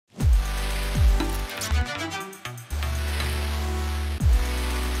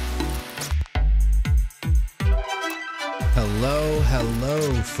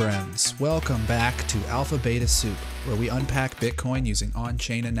Hello, friends. Welcome back to Alpha Beta Soup, where we unpack Bitcoin using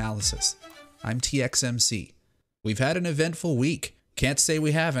on-chain analysis. I'm TXMC. We've had an eventful week. Can't say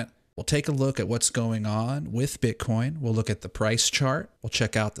we haven't. We'll take a look at what's going on with Bitcoin. We'll look at the price chart. We'll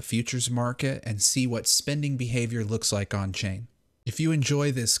check out the futures market and see what spending behavior looks like on-chain. If you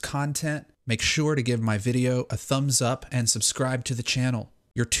enjoy this content, make sure to give my video a thumbs up and subscribe to the channel.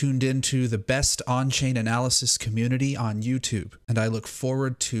 You're tuned into the best on-chain analysis community on YouTube, and I look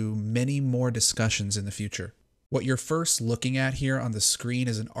forward to many more discussions in the future. What you're first looking at here on the screen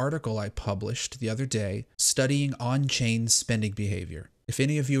is an article I published the other day studying on-chain spending behavior. If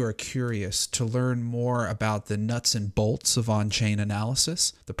any of you are curious to learn more about the nuts and bolts of on-chain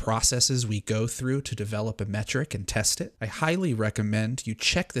analysis, the processes we go through to develop a metric and test it, I highly recommend you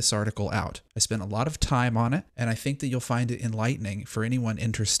check this article out. I spent a lot of time on it, and I think that you'll find it enlightening for anyone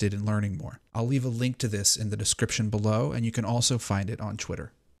interested in learning more. I'll leave a link to this in the description below, and you can also find it on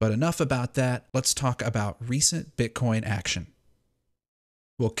Twitter. But enough about that. Let's talk about recent Bitcoin action.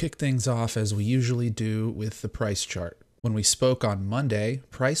 We'll kick things off as we usually do with the price chart. When we spoke on Monday,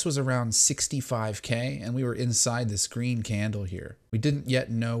 price was around 65K and we were inside this green candle here. We didn't yet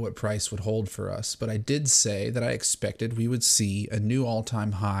know what price would hold for us, but I did say that I expected we would see a new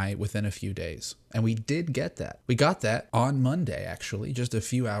all-time high within a few days. And we did get that. We got that on Monday, actually, just a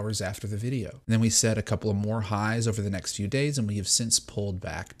few hours after the video. And then we set a couple of more highs over the next few days, and we have since pulled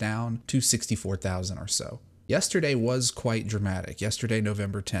back down to 64,000 or so. Yesterday was quite dramatic. Yesterday,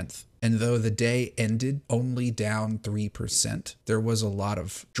 November 10th. And though the day ended only down 3%, there was a lot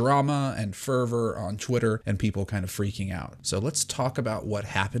of drama and fervor on Twitter and people kind of freaking out. So let's talk about what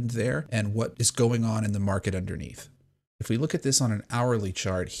happened there and what is going on in the market underneath. If we look at this on an hourly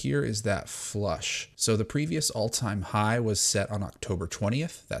chart, here is that flush. So the previous all-time high was set on October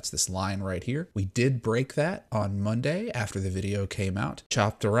 20th. That's this line right here. We did break that on Monday after the video came out,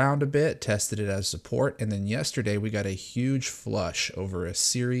 chopped around a bit, tested it as support, and then yesterday we got a huge flush over a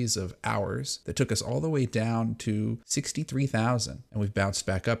series of hours that took us all the way down to 63,000. And we've bounced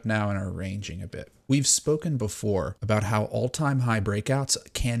back up now and are ranging a bit. We've spoken before about how all-time high breakouts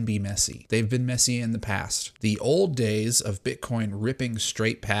can be messy. They've been messy in the past. The old days of Bitcoin ripping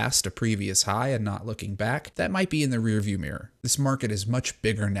straight past a previous high and not looking back, that might be in the rearview mirror. This market is much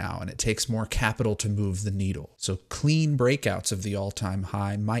bigger now and it takes more capital to move the needle. So clean breakouts of the all-time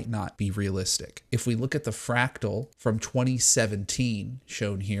high might not be realistic. If we look at the fractal from 2017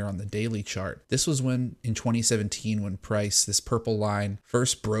 shown here on the daily chart, this was when in 2017 when price, this purple line,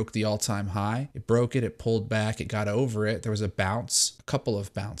 first broke the all-time high. It broke it, it pulled back, it got over it. There was a bounce, a couple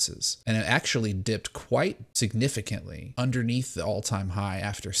of bounces, and it actually dipped quite significantly underneath the all-time high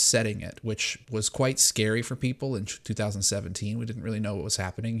after setting it, which was quite scary for people in 2017. We didn't really know what was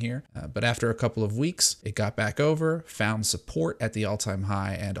happening here. But after a couple of weeks, it got back over, found support at the all-time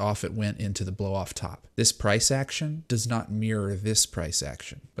high, and off it went into the blow-off top. This price action does not mirror this price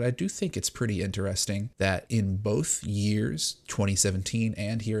action, but I do think it's pretty interesting that in both years, 2017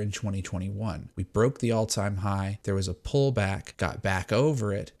 and here in 2021, we broke the all-time high, there was a pullback, got back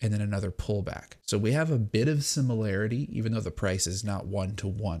over it, and then another pullback. So we have a bit of similarity, even though the price is not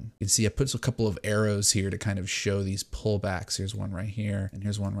one-to-one. You can see I put a couple of arrows here to kind of show these pullbacks. Here's one right here, and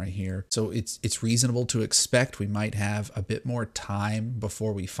here's one right here. So it's reasonable to expect we might have a bit more time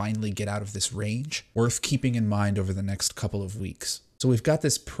before we finally get out of this range. Worth keeping in mind over the next couple of weeks. So we've got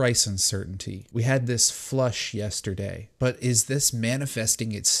this price uncertainty. We had this flush yesterday, but is this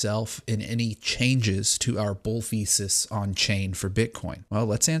manifesting itself in any changes to our bull thesis on chain for Bitcoin? Well,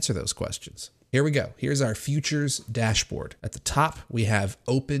 let's answer those questions. Here we go. Here's our futures dashboard. At the top, we have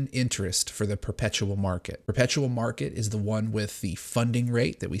open interest for the perpetual market. Perpetual market is the one with the funding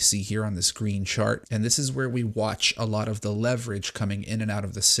rate that we see here on this green chart. And this is where we watch a lot of the leverage coming in and out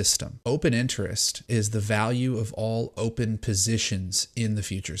of the system. Open interest is the value of all open positions in the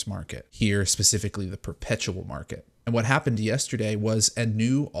futures market. Here, specifically the perpetual market. And what happened yesterday was a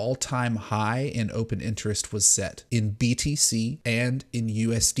new all-time high in open interest was set in BTC and in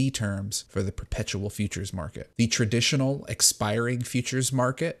USD terms for the perpetual futures market. The traditional expiring futures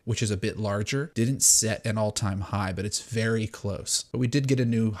market, which is a bit larger, didn't set an all-time high, but it's very close. But we did get a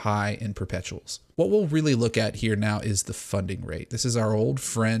new high in perpetuals. What we'll really look at here now is the funding rate. This is our old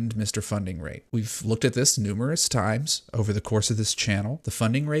friend, Mr. Funding Rate. We've looked at this numerous times over the course of this channel. The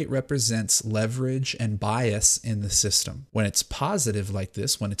funding rate represents leverage and bias in the system. When it's positive like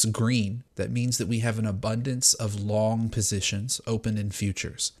this, when it's green, that means that we have an abundance of long positions open in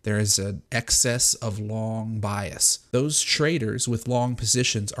futures. There is an excess of long bias. Those traders with long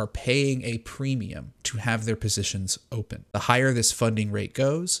positions are paying a premium to to have their positions open. The higher this funding rate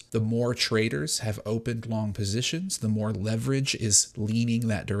goes, the more traders have opened long positions, the more leverage is leaning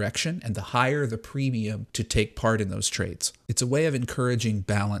that direction, and the higher the premium to take part in those trades. It's a way of encouraging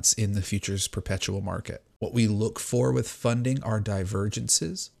balance in the futures perpetual market. What we look for with funding are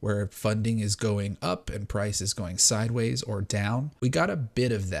divergences, where funding is going up and price is going sideways or down. We got a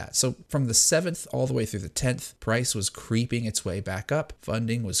bit of that. So from the 7th all the way through the 10th, price was creeping its way back up.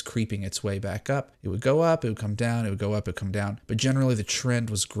 Funding was creeping its way back up. It would go up, it would come down, it would go up, it would come down. But generally the trend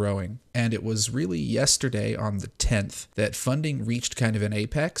was growing. And it was really yesterday on the 10th that funding reached kind of an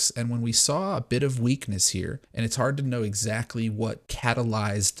apex. And when we saw a bit of weakness here, and it's hard to know exactly what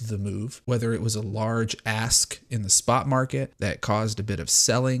catalyzed the move, whether it was a large ask in the spot market that caused a bit of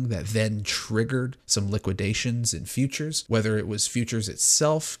selling that then triggered some liquidations in futures, whether it was futures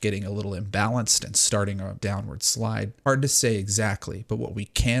itself getting a little imbalanced and starting a downward slide. Hard to say exactly, but what we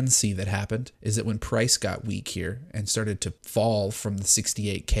can see that happened is that when price got weak here and started to fall from the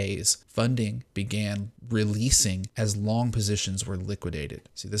 68Ks, funding began releasing as long positions were liquidated.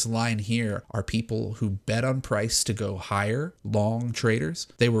 See, this line here are people who bet on price to go higher, long traders.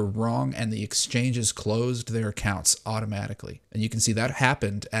 They were wrong and the exchanges closed their accounts automatically. And you can see that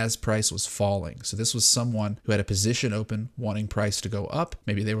happened as price was falling. So this was someone who had a position open wanting price to go up.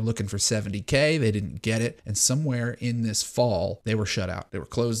 Maybe they were looking for 70K, they didn't get it. And somewhere in this fall, they were shut out. They were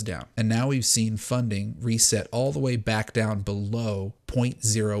closed down. And now we've seen funding reset all the way back down below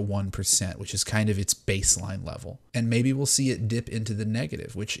 0.01%, which is kind of its baseline level. And maybe we'll see it dip into the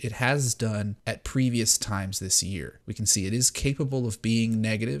negative, which it has done at previous times this year. We can see it is capable of being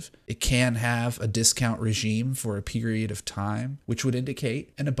negative. It can have a discount regime for a period of time, which would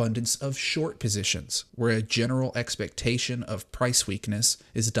indicate an abundance of short positions, where a general expectation of price weakness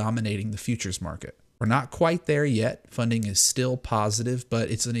is dominating the futures market. We're not quite there yet. Funding is still positive, but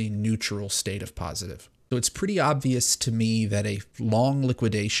it's in a neutral state of positive. So it's pretty obvious to me that a long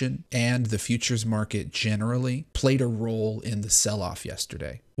liquidation and the futures market generally played a role in the sell-off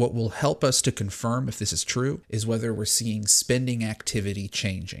yesterday. What will help us to confirm if this is true is whether we're seeing spending activity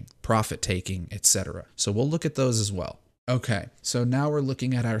changing, profit taking, etc. So we'll look at those as well. Okay, so now we're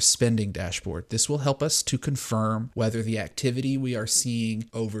looking at our spending dashboard. This will help us to confirm whether the activity we are seeing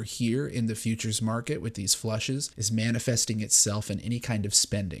over here in the futures market with these flushes is manifesting itself in any kind of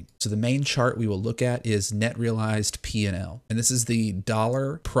spending. So the main chart we will look at is net realized P&L. And this is the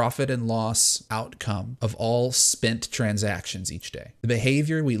dollar profit and loss outcome of all spent transactions each day. The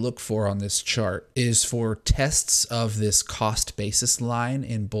behavior we look for on this chart is for tests of this cost basis line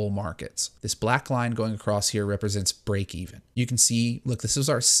in bull markets. This black line going across here represents break even. You can see, look, this was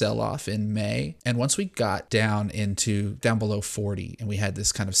our sell-off in May. And once we got down below 40 and we had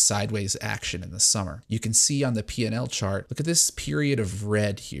this kind of sideways action in the summer, you can see on the P&L chart, look at this period of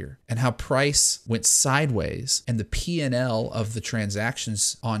red here and how price went sideways and the P&L of the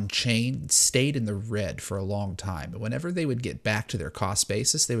transactions on chain stayed in the red for a long time. But whenever they would get back to their cost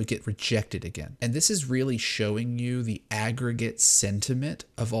basis, they would get rejected again. And this is really showing you the aggregate sentiment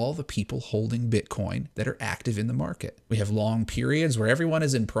of all the people holding Bitcoin that are active in the market. We have long periods where everyone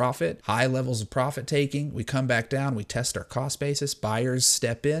is in profit, high levels of profit taking. We come back down, we test our cost basis, buyers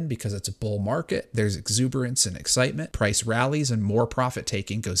step in because it's a bull market. There's exuberance and excitement. Price rallies and more profit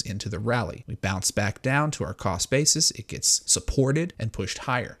taking goes into the rally. We bounce back down to our cost basis. It gets supported and pushed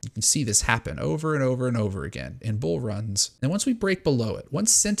higher. You can see this happen over and over and over again in bull runs. And once we break below it,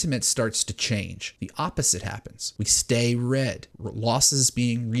 once sentiment starts to change, the opposite happens. We stay red, losses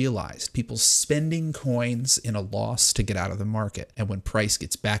being realized, people spending coins in a loss to get out of the market. And when price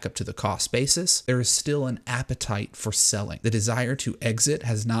gets back up to the cost basis, there is still an appetite for selling. The desire to exit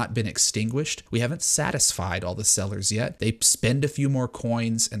has not been extinguished. We haven't satisfied all the sellers yet. They spend a few more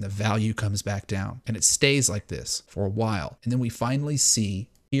coins and the value comes back down. And it stays like this for a while. And then we finally see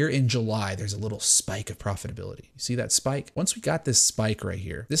here in July, there's a little spike of profitability. You see that spike? Once we got this spike right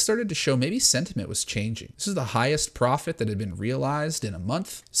here, this started to show maybe sentiment was changing. This is the highest profit that had been realized in a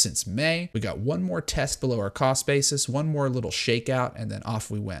month since May. We got one more test below our cost basis, one more little shakeout, and then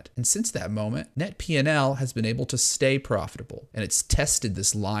off we went. And since that moment, net P&L has been able to stay profitable. And it's tested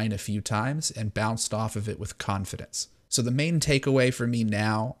this line a few times and bounced off of it with confidence. So the main takeaway for me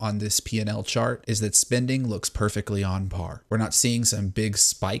now on this P&L chart is that spending looks perfectly on par. We're not seeing some big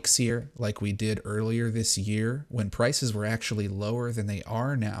spikes here like we did earlier this year when prices were actually lower than they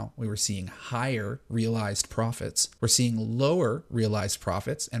are now. We were seeing higher realized profits. We're seeing lower realized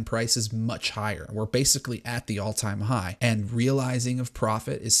profits and prices much higher. We're basically at the all-time high and realizing of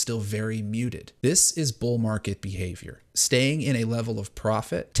profit is still very muted. This is bull market behavior. Staying in a level of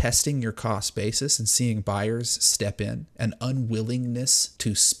profit, testing your cost basis and seeing buyers step in sentiment, an unwillingness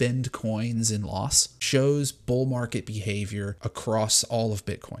to spend coins in loss, shows bull market behavior across all of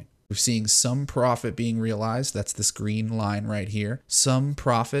Bitcoin. We're seeing some profit being realized. That's this green line right here. Some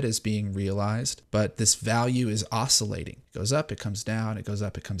profit is being realized, but this value is oscillating. It goes up, it comes down, it goes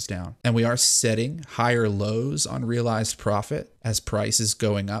up, it comes down. And we are setting higher lows on realized profit as price is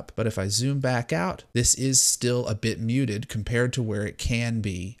going up. But if I zoom back out, this is still a bit muted compared to where it can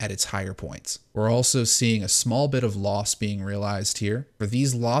be at its higher points. We're also seeing a small bit of loss being realized here. For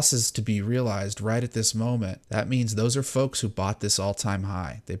these losses to be realized right at this moment, that means those are folks who bought this all-time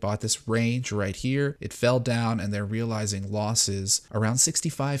high. They bought this range right here. It fell down and they're realizing losses around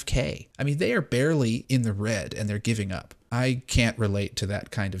 65K. I mean, they are barely in the red and they're giving up. I can't relate to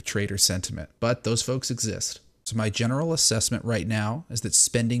that kind of trader sentiment, but those folks exist. So my general assessment right now is that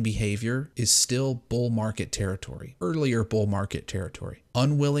spending behavior is still bull market territory, earlier bull market territory.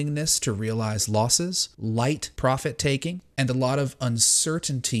 Unwillingness to realize losses, light profit taking, and a lot of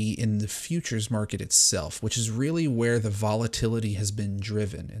uncertainty in the futures market itself, which is really where the volatility has been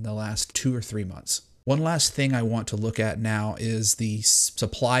driven in the last 2 or 3 months. One last thing I want to look at now is the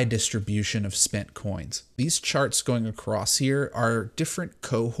supply distribution of spent coins. These charts going across here are different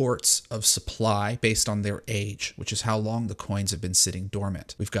cohorts of supply based on their age, which is how long the coins have been sitting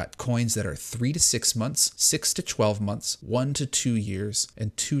dormant. We've got coins that are 3 to 6 months, 6 to 12 months, 1 to 2 years,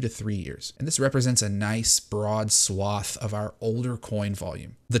 and 2 to 3 years. And this represents a nice broad swath of our older coin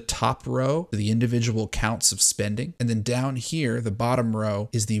volume. The top row, the individual counts of spending, and then down here, the bottom row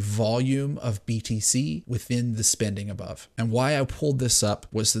is the volume of BTC within the spending above. And why I pulled this up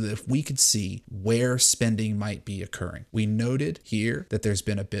was so that if we could see where spending might be occurring. We noted here that there's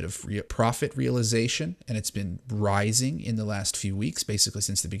been a bit of profit realization, and it's been rising in the last few weeks, basically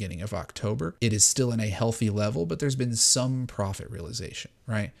since the beginning of October. It is still in a healthy level, but there's been some profit realization,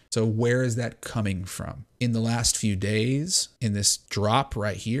 right? So where is that coming from? In the last few days, in this drop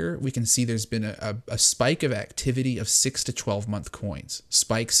right here, we can see there's been a spike of activity of 6 to 12 month coins,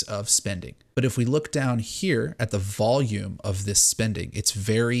 spikes of spending. But if we look down here at the volume of this spending, it's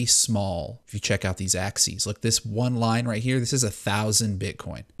very small. If you check out these axes, look, this one line right here, this is 1,000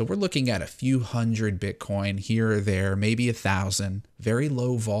 Bitcoin. So we're looking at a few hundred Bitcoin here or there, maybe 1,000, very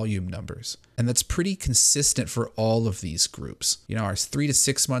low volume numbers. And that's pretty consistent for all of these groups. You know, our 3 to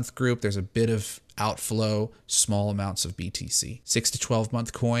 6 month group, there's a bit of outflow, small amounts of BTC. 6 to 12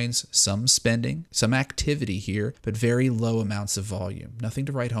 month coins, some spending, some activity here, but very low amounts of volume. Nothing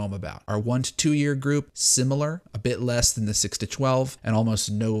to write home about. Our 1 to 2 year group, similar, a bit less than the 6 to 12, and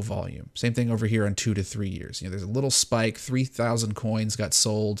almost no volume. Same thing over here on 2 to 3 years. You know, there's a little spike, 3,000 coins got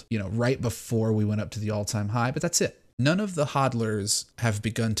sold, you know, right before we went up to the all-time high, but that's it. None of the hodlers have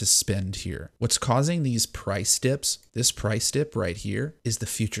begun to spend here. What's causing these price dips, this price dip right here, is the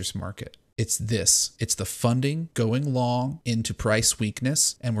futures market. It's this. It's the funding going long into price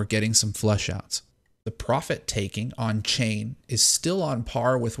weakness, and we're getting some flush outs. The profit taking on chain is still on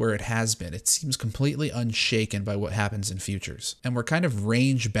par with where it has been. It seems completely unshaken by what happens in futures. And we're kind of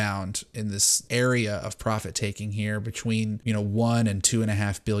range bound in this area of profit taking here between, you know, $1 and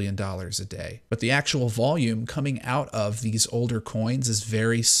 $2.5 billion a day. But the actual volume coming out of these older coins is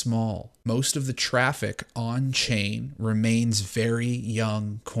very small. Most of the traffic on chain remains very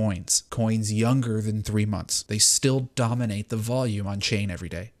young coins younger than 3 months. They still dominate the volume on chain every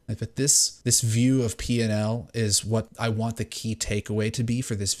day. But this view of P&L is what I want the key takeaway to be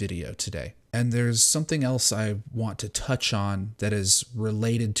for this video today. And there's something else I want to touch on that is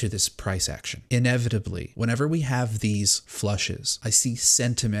related to this price action. Inevitably, whenever we have these flushes, I see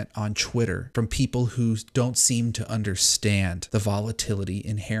sentiment on Twitter from people who don't seem to understand the volatility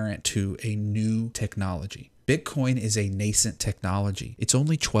inherent to a new technology. Bitcoin is a nascent technology. It's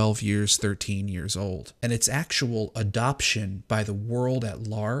only 12 years, 13 years old, and its actual adoption by the world at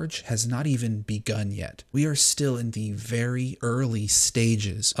large has not even begun yet. We are still in the very early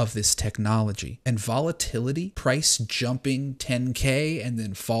stages of this technology, and volatility, price jumping 10K and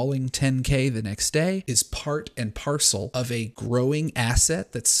then falling 10K the next day, is part and parcel of a growing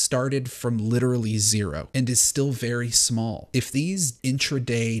asset that started from literally zero and is still very small. If these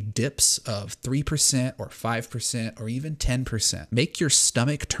intraday dips of 3% or 5% or even 10% make your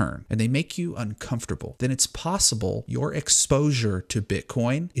stomach turn and they make you uncomfortable, then it's possible your exposure to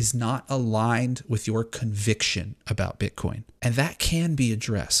Bitcoin is not aligned with your conviction about Bitcoin. And that can be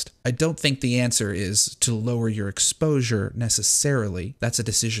addressed. I don't think the answer is to lower your exposure necessarily. That's a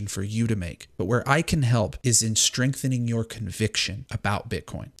decision for you to make. But where I can help is in strengthening your conviction about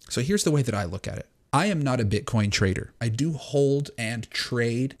Bitcoin. So here's the way that I look at it. I am not a Bitcoin trader. I do hold and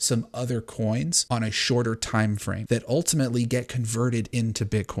trade some other coins on a shorter time frame that ultimately get converted into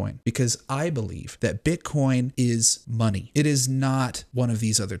Bitcoin because I believe that Bitcoin is money. It is not one of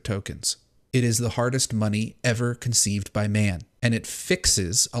these other tokens. It is the hardest money ever conceived by man. And it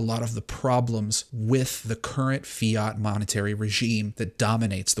fixes a lot of the problems with the current fiat monetary regime that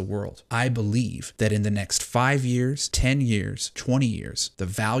dominates the world. I believe that in the next 5 years, 10 years, 20 years, the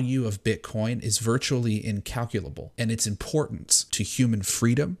value of Bitcoin is virtually incalculable, and its importance to human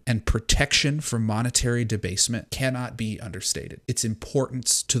freedom and protection from monetary debasement cannot be understated. Its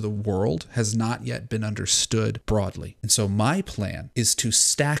importance to the world has not yet been understood broadly. And so my plan is to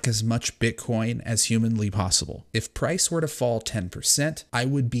stack as much Bitcoin as humanly possible. If price were to fall 10%, I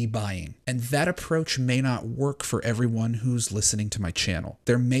would be buying. And that approach may not work for everyone who's listening to my channel.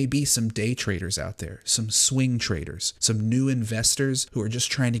 There may be some day traders out there, some swing traders, some new investors who are just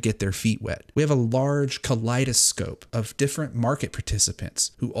trying to get their feet wet. We have a large kaleidoscope of different market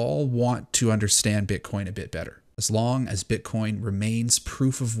participants who all want to understand Bitcoin a bit better. As long as Bitcoin remains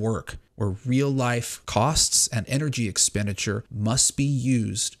proof of work, where real-life costs and energy expenditure must be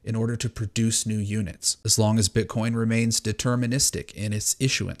used in order to produce new units. As long as Bitcoin remains deterministic in its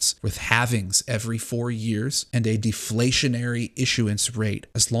issuance, with halvings every 4 years and a deflationary issuance rate,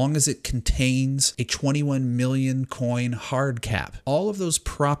 as long as it contains a 21 million coin hard cap, all of those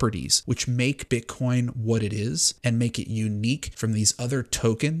properties which make Bitcoin what it is and make it unique from these other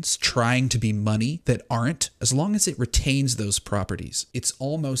tokens trying to be money that aren't, as long as it retains those properties, it's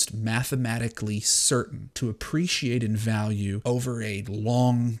almost mathematically certain to appreciate in value over a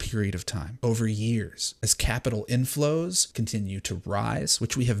long period of time, over years, as capital inflows continue to rise,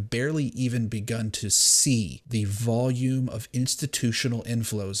 which we have barely even begun to see the volume of institutional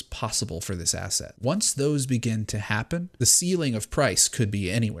inflows possible for this asset. Once those begin to happen, the ceiling of price could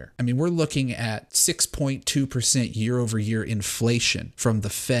be anywhere. I mean, we're looking at 6.2% year-over-year inflation from the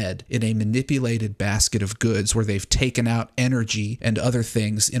Fed in a manipulated basket of goods where they've taken out energy and other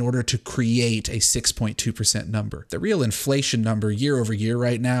things in order to create a 6.2% number. The real inflation number year over year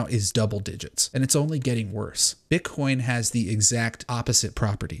right now is double digits, and it's only getting worse. Bitcoin has the exact opposite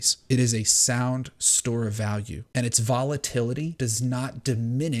properties. It is a sound store of value, and its volatility does not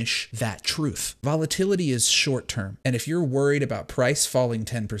diminish that truth. Volatility is short term, and if you're worried about price falling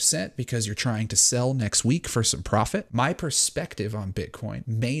 10% because you're trying to sell next week for some profit, my perspective on Bitcoin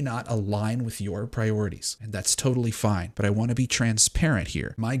may not align with your priorities, and that's totally fine, but I want to be transparent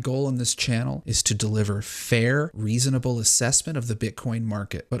here. My goal on this channel is to deliver fair, reasonable assessment of the Bitcoin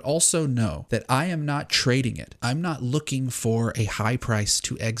market, but also know that I am not trading it. I'm not looking for a high price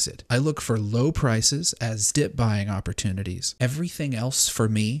to exit. I look for low prices as dip buying opportunities. Everything else for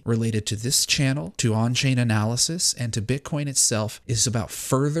me related to this channel, to on-chain analysis, and to Bitcoin itself is about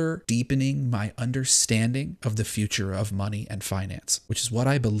further deepening my understanding of the future of money and finance, which is what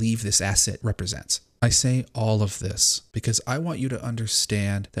I believe this asset represents. I say all of this because I want you to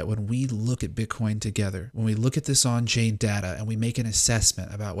understand that when we look at Bitcoin together, when we look at this on-chain data and we make an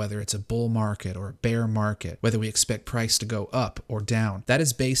assessment about whether it's a bull market or a bear market, whether we expect price to go up or down, that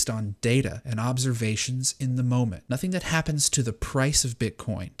is based on data and observations in the moment. Nothing that happens to the price of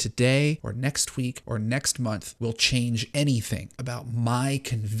Bitcoin today or next week or next month will change anything about my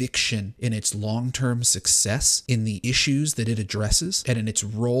conviction in its long-term success, in the issues that it addresses, and in its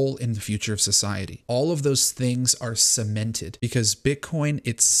role in the future of society. All of those things are cemented because Bitcoin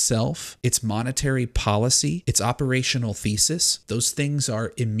itself, its monetary policy, its operational thesis, those things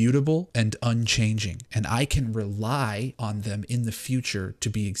are immutable and unchanging. And I can rely on them in the future to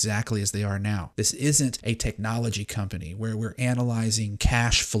be exactly as they are now. This isn't a technology company where we're analyzing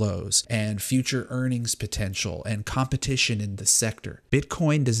cash flows and future earnings potential and competition in the sector.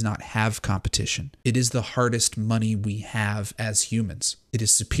 Bitcoin does not have competition. It is the hardest money we have as humans. It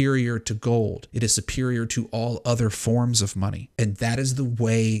is superior to gold. It is superior to all other forms of money. And that is the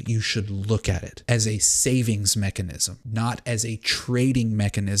way you should look at it, as a savings mechanism, not as a trading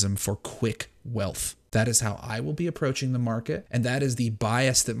mechanism for quick wealth. That is how I will be approaching the market, and that is the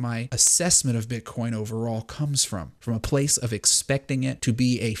bias that my assessment of Bitcoin overall comes from a place of expecting it to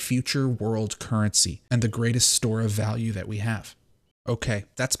be a future world currency and the greatest store of value that we have. Okay,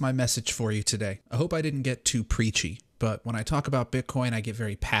 that's my message for you today. I hope I didn't get too preachy. But when I talk about Bitcoin, I get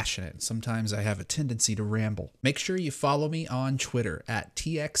very passionate, and sometimes I have a tendency to ramble. Make sure you follow me on Twitter at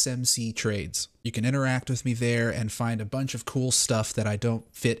TXMCTrades. You can interact with me there and find a bunch of cool stuff that I don't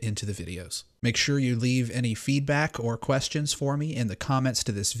fit into the videos. Make sure you leave any feedback or questions for me in the comments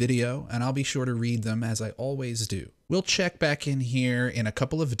to this video, and I'll be sure to read them as I always do. We'll check back in here in a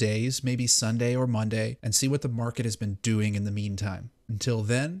couple of days, maybe Sunday or Monday, and see what the market has been doing in the meantime. Until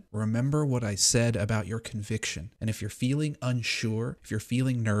then, remember what I said about your conviction. And if you're feeling unsure, if you're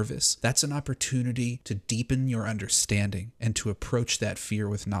feeling nervous, that's an opportunity to deepen your understanding and to approach that fear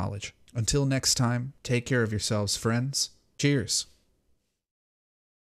with knowledge. Until next time, take care of yourselves, friends. Cheers.